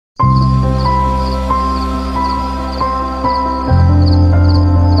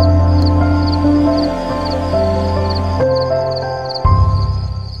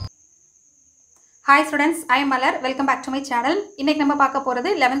Hi students, I am Malar. Welcome back to my channel. இன்னைக்கு நம்ம பார்க்க போறது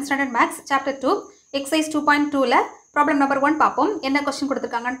 11th standard maths chapter 2 exercise 2.2 ல problem number 1 பாப்போம். என்ன क्वेश्चन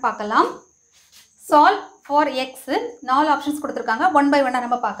கொடுத்திருக்காங்கன்னு பார்க்கலாம். Solve for x நாலு ஆப்ஷன்ஸ் கொடுத்திருக்காங்க. ஒன் பை ஒன்னா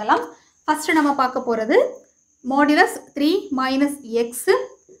நம்ம பார்க்கலாம். ஃபர்ஸ்ட் நம்ம பார்க்க போறது modulus 3 minus x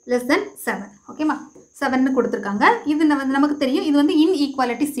less than 7. ஓகேமா? 7 னு கொடுத்திருக்காங்க. இது நமக்கு தெரியும். இது வந்து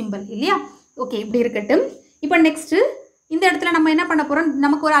inequality symbol இல்லையா? ஓகே, இப்படி இருக்கட்டும். இப்போ நெக்ஸ்ட் இந்த இடத்துல நம்ம என்ன பண்ண போறோம்?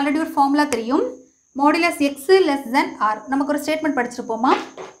 நமக்கு ஒரு ஆல்ரெடி ஒரு ஃபார்முலா தெரியும். Modulus x less than r. நமக்கு ஒரு statement படிச்சிருப்போமா?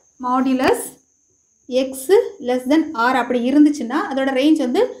 Modulus x less than r அப்படி இருந்துச்சுன்னா அதோட ரேஞ்ச்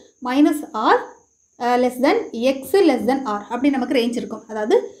வந்து -r less than x less than r அப்படி நமக்கு ரேஞ்ச் இருக்கும்.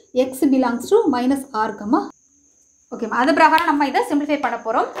 அதாவது x belongs to -r comma. ஓகேமா, அது பிரகாரம் நம்ம இதை சிம்பிளிஃபை பண்ண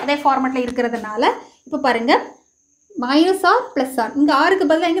போறோம். அதே ஃபார்மட்ல இருக்கிறதுனால இப்போ பாருங்க -r plus r. இங்க r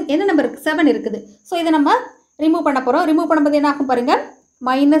க்கு பதிலா என்ன நம்பர் இருக்கு? 7 இருக்குது. ஸோ இதை நம்ம ரிமூவ் பண்ண போறோம். ரிமூவ் பண்ணும்போது என்ன ஆகும் பாருங்க,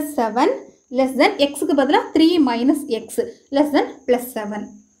 -7 less than x க்கு பதிலா 3 minus x less than plus 7.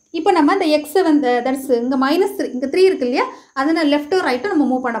 இப்போ நம்ம அந்த x வந்து தட்ஸ் இங்க -3 இங்க 3 இருக்கு இல்லையா, அதனால லெஃப்ட் ரைட் நம்ம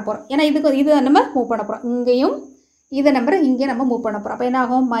மூவ் பண்ண போறோம். ஏன்னா இது நம்ம மூவ் பண்ண போறோம். இங்கேயும் இந்த நம்பரை இங்கே நம்ம மூவ் பண்ண போறோம். அப்போ என்ன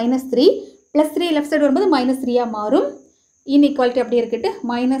ஆகும்? -3 + 3 லெஃப்ட் சைடு வரும்போது -3 ஆ மாறும். இன்இக்வாலிட்டி அப்படியே இருக்கட்டு.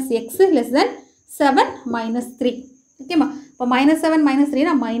 -x less than 7 minus 3. ஓகேமா? இப்போ -7 - 3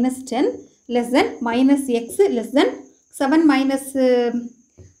 னா -10 less than -x less than 7 minus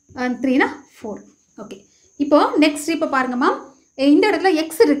 3 னா 4. ஓகே, இப்போ நெக்ஸ்ட் இப்போ பாருங்கம்மா, இந்த இடத்துல x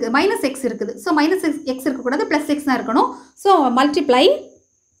இருக்கு, -x இருக்குது. ஸோ -x இருக்கக்கூடாது, +x தான் இருக்கணும். ஸோ மல்டிப்ளை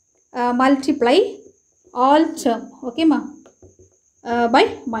ஆல் டேர்ம் ஓகேம்மா பை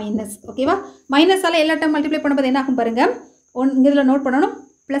மைனஸ். ஓகேவா? மைனஸால் எல்லா டேர்ம் மல்டிப்ளை பண்ணும்போது என்ன ஆகும் பாருங்க, இதில் நோட் பண்ணணும்.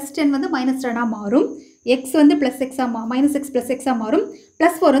 +10 வந்து -10 மாறும், x வந்து +x -x +x மாறும்,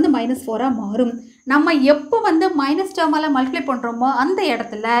 +4 வந்து -4 மாறும். நம்ம எப்போ வந்து மைனஸ் டேர்மால் மல்டிப்ளை பண்ணுறோமோ அந்த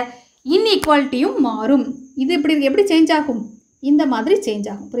இடத்துல இன்இக்வாலிட்டியும் மாறும். இது இப்படி எப்படி சேஞ்ச் ஆகும்? இந்த மாதிரி சேஞ்ச்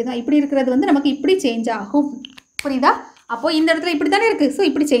ஆகும். புரியுதா? இப்படி இருக்கிறது வந்து நமக்கு இப்படி சேஞ்ச் ஆகும். புரியுதா? அப்போது இந்த இடத்துல இப்படி தானே இருக்குது, ஸோ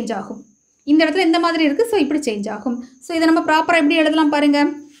இப்படி சேஞ்ச் ஆகும். இந்த இடத்துல இந்த மாதிரி இருக்குது, ஸோ இப்படி சேஞ்ச் ஆகும். ஸோ இதை நம்ம ப்ராப்பராக எப்படி எழுதலாம்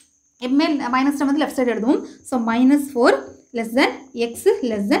பாருங்கள். எப்பவுமே மைனஸ் டேர்ம் வந்து லெஃப்ட் சைடு எழுதுவோம். So -4 less than x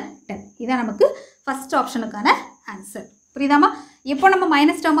less than 10. இதான் நமக்கு ஃபர்ஸ்ட் ஆப்ஷனுக்கான ஆன்சர். புரியுதாமா? எப்போ நம்ம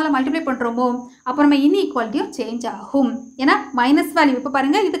மைனஸ் டேர்மால் மல்டிப்ளை பண்ணுறோமோ அப்போ நம்ம இன்இக்வாலிட்டியும் சேஞ்ச் ஆகும். ஏன்னா மைனஸ் வேல்யூ இப்போ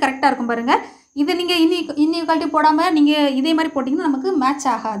பாருங்கள், இது கரெக்டாக இருக்கும் பாருங்கள். இது நீங்கள் இன்இக்வாலிட்டி போடாமல் நீங்கள் இதே மாதிரி போட்டிங்கன்னா நமக்கு மேட்ச்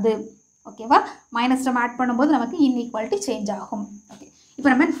ஆகாது. ஓகேவா? மைனஸ் டேர்ம் ஆட் பண்ணும்போது நமக்கு இன்இக்வாலிட்டி சேஞ்ச் ஆகும். ஓகே, இப்போ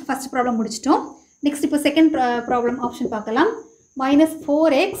நம்ம ஃபர்ஸ்ட் ப்ராப்ளம் முடிச்சிட்டோம். நெக்ஸ்ட் இப்போ செகண்ட் ப்ராப்ளம் ஆப்ஷன் பார்க்கலாம்.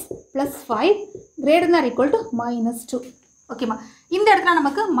 -4x + 5 ≥ -2. ஓகேம்மா, இந்த இடத்துல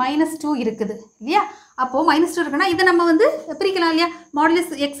நமக்கு -2 இருக்குது இல்லையா? அப்போது -2 இருக்குன்னா இதை நம்ம வந்து பிரிக்கலாம் இல்லையா?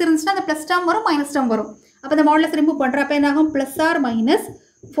 மாடுலஸ் x இருந்துச்சுன்னா அந்த ப்ளஸ் டேர்ம் வரும், மைனஸ் டேர்ம் வரும். அப்போ இந்த மாடுலஸ் ரிமூவ் பண்ணுற அப்போ என்ன ஆகும்? +r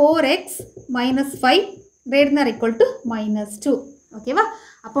 - 4x - 5 ≥ -2. ஓகேவா?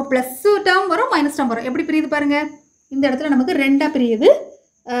 அப்போ ப்ளஸ் டேர்ம் வரும், மைனஸ் டேர்ம் வரும். எப்படி பிரியுது பாருங்கள், இந்த இடத்துல நமக்கு ரெண்டாக பிரியுது.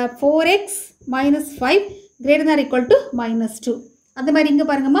 4x - 5 ≥ -2. அந்த மாதிரி இங்கே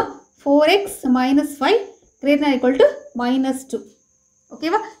பாருங்கம்மா, 4x - 5 ≥ -2.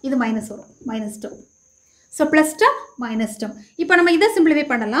 ஓகேவா? இது மைனஸ் வரும், -2. So plus term minus term. இப்போ நம்ம இதை சிம்பிளிஃபை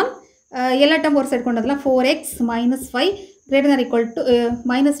பண்ணலாம். எல்லா டேர்ம் ஒரு சைடு கொண்டு வரலாம். 4x - 5 ≥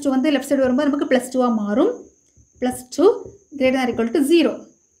 -2 வந்து லெஃப்ட் சைடு வரும்போது நமக்கு +2 மாறும். +2 ≥ 0.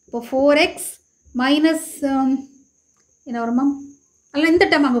 இப்போ 4x மைனஸ் என்ன வருமா? அல்ல இந்த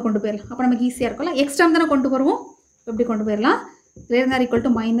டேர்ம் அங்கே கொண்டு போயிடலாம். அப்போ நமக்கு ஈஸியாக இருக்கும்ல. எக்ஸ் டேர்ம் தானே கொண்டு வருவோம், எப்படி கொண்டு போயிடலாம்? ≥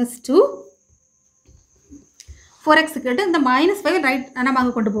 -2. 4x இந்த -5 ரைட் நம்ம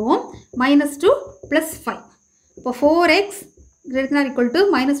அங்கே கொண்டு போவோம். -2 + 5. இப்போ 4x ≥ -2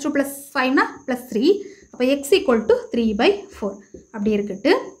 + 5 + 3. அப்போ x = 3/4 அப்படி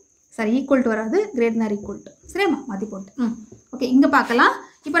இருக்கட்டு. சரி, ஈக்குவல் டு வராது, ≥ சரியாம்மா, மாற்றி போட்டு. ஓகே, இங்கே பார்க்கலாம்.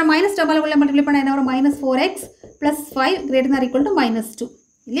 இப்போ நம்ம மைனஸ் டேர்மால் உள்ள மல்டிப்ளை பண்ண என்ன வரும்? -4x + 5 ≥ -2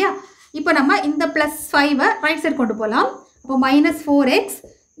 இல்லையா? இப்போ நம்ம இந்த +5 ரைட் சைடு கொண்டு போகலாம். அப்போ -4x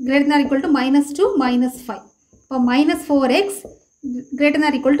 ≥ -2 - 5. இப்போ -4x ≥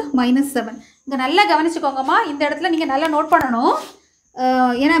 -7. இங்கே நல்லா கவனிச்சுக்கோங்கம்மா. இந்த இடத்துல நீங்கள் நல்லா நோட் பண்ணணும்.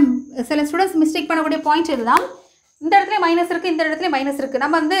 ஏன்னா சில ஸ்டூடெண்ட்ஸ் மிஸ்டேக் பண்ணக்கூடிய பாயிண்ட் இதுதான். இந்த இடத்துல மைனஸ் இருக்குது, இந்த இடத்துல மைனஸ் இருக்குது.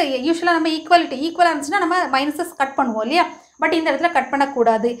 நம்ம வந்து யூஸ்வலாக நம்ம ஈக்குவலாக இருந்துச்சுன்னா நம்ம மைனஸஸ் கட் பண்ணுவோம் இல்லையா? பட் இந்த இடத்துல கட்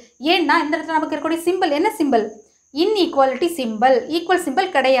பண்ணக்கூடாது. ஏன்னா இந்த இடத்துல நமக்கு இருக்கக்கூடிய சிம்பிள் என்ன simple? Inequality simple. Equal simple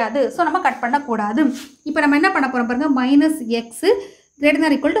கிடையாது. ஸோ நம்ம கட் பண்ணக்கூடாது. இப்போ நம்ம என்ன பண்ண போகிறோம் பாருங்கள், -x ≥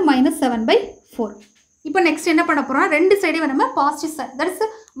 -7/4. இப்போ நெக்ஸ்ட் என்ன பண்ண போகிறோம்? ரெண்டு சைடையும் நம்ம positive side that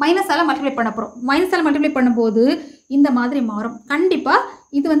is மைனஸால் multiply பண்ண போகிறோம். மைனஸால் மல்டிப்ளை பண்ணும்போது இந்த மாதிரி மாறும். கண்டிப்பாக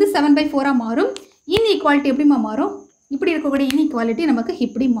இது வந்து 7/4 மாறும். இன்இக்வாலிட்டி எப்படிமா மாறும்? இப்படி இருக்கக்கூடிய இன்இக்வாலிட்டி நமக்கு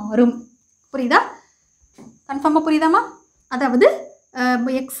இப்படி மாறும். புரியுதா? கன்ஃபார்மாக புரியுதாமா? அதாவது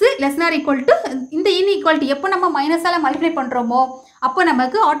எக்ஸு லெஸ்னார் ஈக்குவல் டு இந்த இன்இக்வாலிட்டி எப்போ நம்ம மைனஸால் மல்டிப்ளை பண்ணுறோமோ அப்போ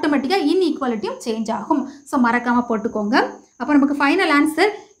நமக்கு ஆட்டோமேட்டிக்காக இன்இக்வாலிட்டியும் சேஞ்ச் ஆகும். ஸோ மறக்காமல் போட்டுக்கோங்க. அப்போ நமக்கு ஃபைனல்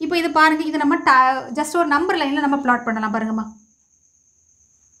ஆன்சர் இப்போ இது பாருங்கள், இது நம்ம ஜஸ்ட் ஒரு நம்பர் லைனில் நம்ம பிளாட் பண்ணலாம் பாருங்கம்மா.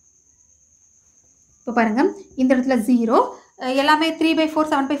 இப்போ பாருங்கள், இந்த இடத்துல 0 எல்லாமே 3/4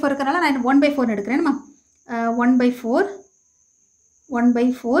 7/4 இருக்கிறனால நான் 1/4 எடுக்கிறேன்மா. 1/4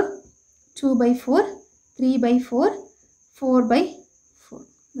 1/4 2/4 3/4 4/4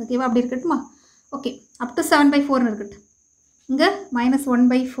 ஓகேவா? அப்படி இருக்கட்டுமா? ஓகே, அப் டு 7/4 இருக்கட்டும். இங்கே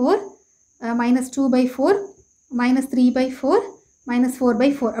 -1/4 -2/4 -3/4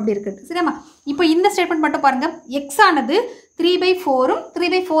 -4/4 அப்படி இருக்கட்டும். சரியாம்மா? இப்போ இந்த ஸ்டேட்மெண்ட் மட்டும் பாருங்கள். எக்ஸ் ஆனது 3/4ம்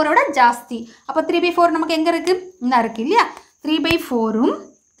 3/4 ஜாஸ்தி. அப்போ 3/4 நமக்கு எங்கே இருக்குது? இன்னும் இருக்குது இல்லையா? 3/4ம்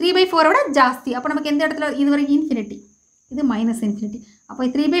 3/4 ஜாஸ்தி. அப்போ நமக்கு எந்த இடத்துல இதுவரை இன்ஃபினிட்டி, இது -∞. அப்போ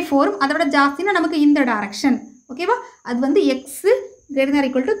 3/4ம் அதை விட ஜாஸ்தின்னா நமக்கு இந்த டைரக்ஷன். ஓகேவா? அது வந்து எக்ஸ் >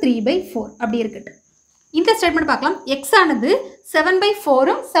 3/4 அப்படி இருக்கட்டும். இந்த ஸ்டேட்மெண்ட் பார்க்கலாம். எக்ஸ் ஆனது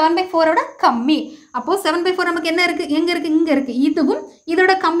 7/4ம் 7/4 கம்மி. அப்போது 7/4 நமக்கு என்ன இருக்குது? எங்கே இருக்குது? இங்கே இருக்குது. இதுவும்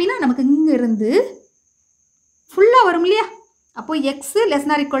இதோட கம்மினா நமக்கு இங்கே இருந்து ஃபுல்லாக வரும் இல்லையா? அப்போது எக்ஸ் >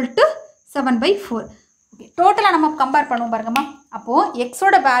 7/4. ஓகே, டோட்டலாக நம்ம கம்பேர் பண்ணுவோம் பாருங்கம்மா. அப்போது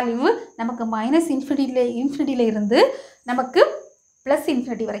எக்ஸோட வேல்யூ நமக்கு -∞ இருந்து நமக்கு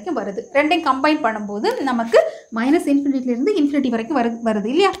 +∞ வரைக்கும் வருது. ரெண்டையும் கம்பைன் பண்ணும்போது நமக்கு -∞ இருந்து ∞ வரைக்கும் வருது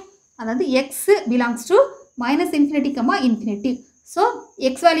இல்லையா? அதாவது X belongs to -∞, so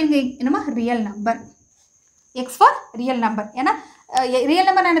X value என்னமா? Real number. X for real number. ஏன்னா ரியல்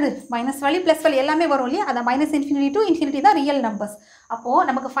நம்பர் என்னது? மைனஸ் வேல்யூ ப்ளஸ் வேல்யூ எல்லாமே வரும் இல்லையா? அதை -∞ to ∞ தான் ரியல் நம்பர்ஸ். அப்போது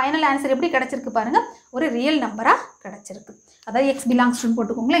நமக்கு ஃபைனல் ஆன்சர் எப்படி கிடச்சிருக்கு பாருங்கள், ஒரு ரியல் நம்பராக கிடச்சிருக்கு. அதாவது X belongs டுன்னு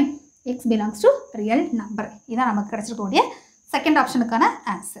போட்டுக்கோங்களேன். X belongs to real number. இதான் நமக்கு கிடச்சிருக்கக்கூடிய second ஆப்ஷனுக்கான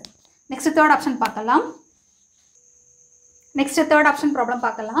answer. Next third option பார்க்கலாம். தேர்ட் ஆப்ஷன் ப்ராப்ளம்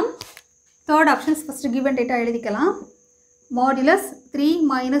பார்க்கலாம். Third options first given data எழுதிக்கலாம். மாடுலஸ் 3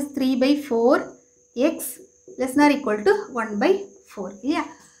 - 3/4 எக்ஸ் ≤ 1/4 இல்லையா?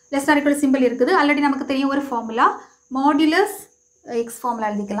 ≤ சிம்பிள் இருக்குது. ஆல்ரெடி நமக்கு தெரியும் ஒரு ஃபார்முலா. மாடுலஸ் எக்ஸ் ஃபார்முலா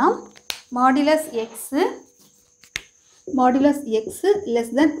எழுதிக்கலாம். Modulus X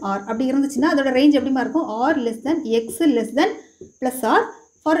less than R அப்படி இருந்துச்சுன்னா அதோட ரேஞ்ச் எப்படிமா இருக்கும்? R less than X less than plus R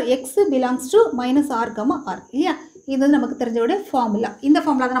for X belongs to -r, r இல்லையா? இது வந்து நமக்கு தெரிஞ்சோட ஃபார்முலா. இந்த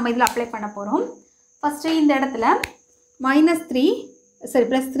ஃபார்முலா தான் நம்ம இதில் அப்ளை பண்ண போகிறோம். ஃபஸ்ட்டு இந்த இடத்துல +3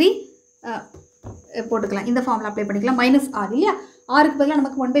 போட்டுக்கலாம். இந்த ஃபார்முலா அப்ளை பண்ணிக்கலாம். -r இல்லையா? ஆருக்கு பதிலாக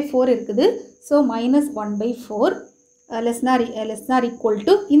நமக்கு 1/4 இருக்குது. ஸோ -1/4 லெஸ்னார் ஈக்குவல்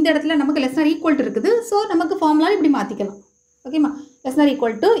டு, இந்த இடத்துல நமக்கு லெஸ்னார் ஈக்குவல் டு இருக்குது. ஸோ நமக்கு ஃபார்முலா இப்படி மாற்றிக்கலாம். ஓகேம்மா? லெஸ்னார்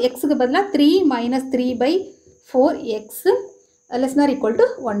ஈக்குவல் டு எக்ஸுக்கு பதிலாக 3 - 3/4 எக்ஸ் லெஸ்னார் ஈக்குவல் டு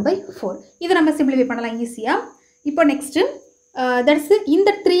 1/4. இதை நம்ம சிம்பிளிஃபை பண்ணலாம் ஈஸியாக. இப்போ நெக்ஸ்ட்டு தட்ஸ் இந்த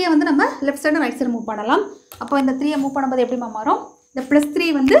 3 வந்து நம்ம left side right side move பண்ணலாம். அப்போ இந்த 3 மூவ் பண்ணும்போது எப்படிமா மாறும்? இந்த +3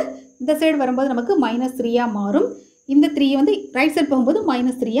 வந்து இந்த சைடு வரும்போது நமக்கு -3 மாறும். இந்த 3 வந்து ரைட் சைடு போகும்போது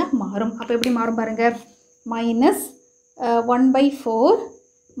 -3 மாறும். அப்போ எப்படி மாறும் பாருங்கள். -1/4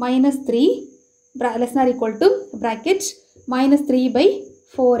 -3 லெஸ்னார் equal to bracket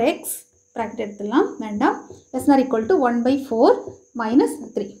 -3/4x bracket எடுத்துடலாம், வேண்டாம். லெஸ்னார் ஈக்குவல் டு 1/4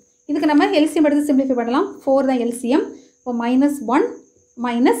 -3. இதுக்கு நம்ம எல்சிஎம் எடுத்து சிம்பிளிஃபை பண்ணலாம். 4 தான் எல்சிஎம். இப்போ -1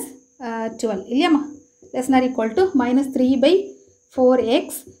 -12 இல்லையாம்மா? லெஸ்னார் equal to -3/4x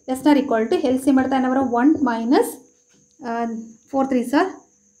லெஸ்னார் equal to LCM எடுத்தால் என்ன வரும்? 1 -4 3 சார்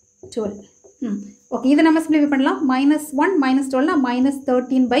 12. ஓகே, இதை நம்ம சிம்பிளிஃபை பண்ணலாம். -1 -12னா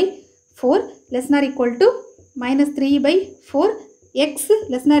 -13/4 லெஸ்னார் equal to -3/4 x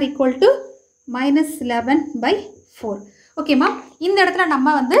லெஸ்னார் equal to -11/4. ஓகேம்மா? இந்த இடத்துல நம்ம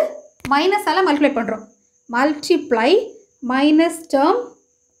வந்து மைனஸால் மல்டிப்ளை பண்ணுறோம். Multiply minus term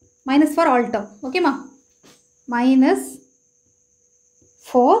minus for all term. ஓகேம்மா? Minus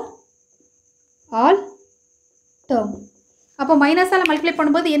for all term. அப்போ மைனஸால் மல்டிப்ளை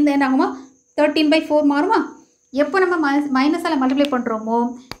பண்ணும்போது என்ன ஆகுமா? 13/4 மாறுமா? எப்போ நம்ம மைனஸால் மல்டிப்ளை பண்ணுறோமோ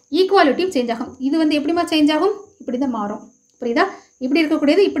ஈக்குவாலிட்டியும் சேஞ்ச் ஆகும். இது வந்து எப்படிமா சேஞ்ச் ஆகும்? இப்படி தான் மாறும். புரியுதா? இப்படி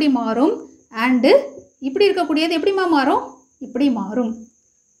இருக்கக்கூடியது இப்படி மாறும். அண்டு இப்படி இருக்கக்கூடியது எப்படிமா மாறும்? இப்படி மாறும்.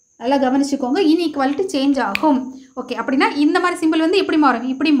 நல்லா கவனிச்சுக்கோங்க. இன்இக்வாலிட்டி சேஞ்ச் ஆகும். ஓகே, அப்படின்னா இந்த மாதிரி சிம்பிள் வந்து எப்படி மாறும்?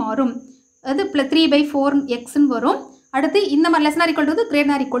 இப்படி மாறும். அது +3/4 எக்ஸ்ன்னு வரும். அடுத்து இந்த மாதிரி லெஸ்னார் equal to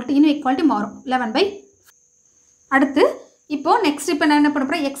greater equal to inequality மாறும் 11/. அடுத்து இப்போ நெக்ஸ்ட் இப்போ நான் என்ன பண்ண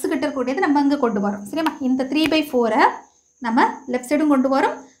போகிறேன்? எக்ஸ் கிட்ட இருக்கக்கூடியது நம்ம இங்கே கொண்டு வரோம். சரிம்மா? இந்த 3/4 நம்ம லெஃப்ட் சைடும் கொண்டு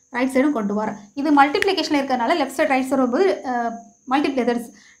வரோம், ரைட் சைடும் கொண்டு வரோம். இது மல்டிப்ளிகேஷனில் இருக்கிறதுனால லெஃப்ட் சைடு ரைட் சைடு வரும்போது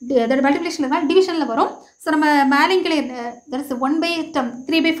மல்டிப்ளிகேஷன் இருந்தால் டிவிஷனில் வரும். ஸோ நம்ம மேலிங்கில் 1/3/4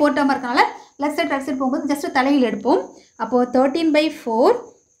 டேர்ம் இருக்கனால லெஃப்ட் சைட் ரைட் சைட் போகும்போது ஜஸ்ட் தலையில் எடுப்போம். அப்போது 13/4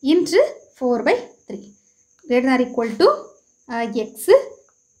 into 4/3 greater than or equal to x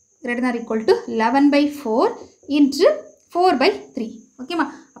greater than or equal to 11/4 into 4/3. ஓகேம்மா?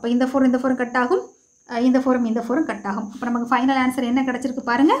 அப்போ இந்த 4 கட் ஆகும், இந்த 4 கட் ஆகும். அப்போ நமக்கு ஃபைனல் ஆன்சர் என்ன கிடச்சிருக்கு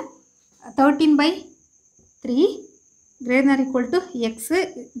பாருங்கள். 13/3 greater than or equal to x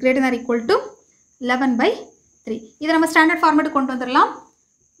greater than or equal to 11/3. இதை நம்ம ஸ்டாண்டர்ட் ஃபார்மேட் கொண்டு வந்துடலாம்.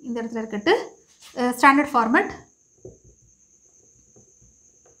 இந்த இடத்துல இருக்கட்டு ஸ்டாண்டர்ட்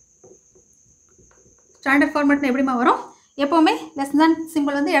ஃபார்மேட்னு எப்படிமா வரும்? எப்போவுமே லெஸ் தேன்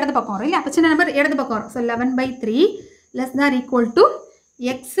சிம்பிள் வந்து இடது பக்கம் வரும் இல்லையா? அப்போ சின்ன நம்பர் இடது பக்கம் வரும். So 11/3 less than or equal to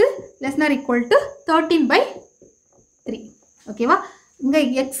x less than or equal to 13/3. ஓகேவா? இங்கே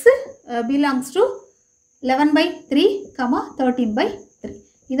x belongs to 11/3, 13/3.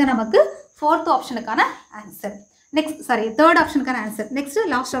 இது நமக்கு fourth ஆப்ஷனுக்கான answer. Next third ஆப்ஷனுக்கான answer. Next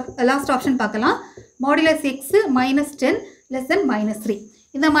last option பார்க்கலாம். Modulus X -10 less than -3.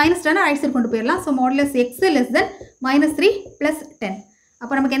 இந்த -10 ரைட் சைடு கொண்டு போயிடலாம். So modulus X less than -3 + 10.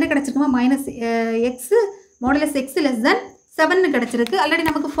 அப்போ நமக்கு என்ன கிடச்சிருக்குமா? X modulus X less than 7ன்னு கிடச்சிருக்கு. ஆல்ரெடி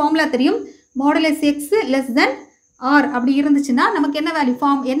நமக்கு ஃபார்முலா தெரியும். Modulus X less than R அப்படி இருந்துச்சுன்னா நமக்கு என்ன வேல்யூ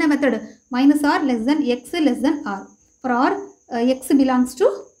ஃபார்ம் என்ன method? -r less than x less than r. For r x belongs to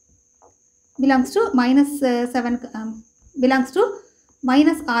 -7 belongs to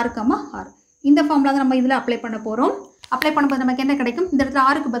 -r, r. இந்த formula தான் நம்ம இதில் அப்ளை பண்ண போகிறோம். அப்ளை பண்ணும்போது நமக்கு என்ன கிடைக்கும்? இந்த இடத்துல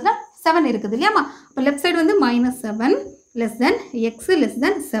ஆருக்கு பதிலாக 7 இருக்குது இல்லையாம்மா? அப்போ லெஃப்ட் சைடு வந்து -7 less than x less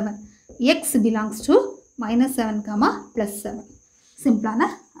than 7. x belongs to -7, +7. சிம்பிளான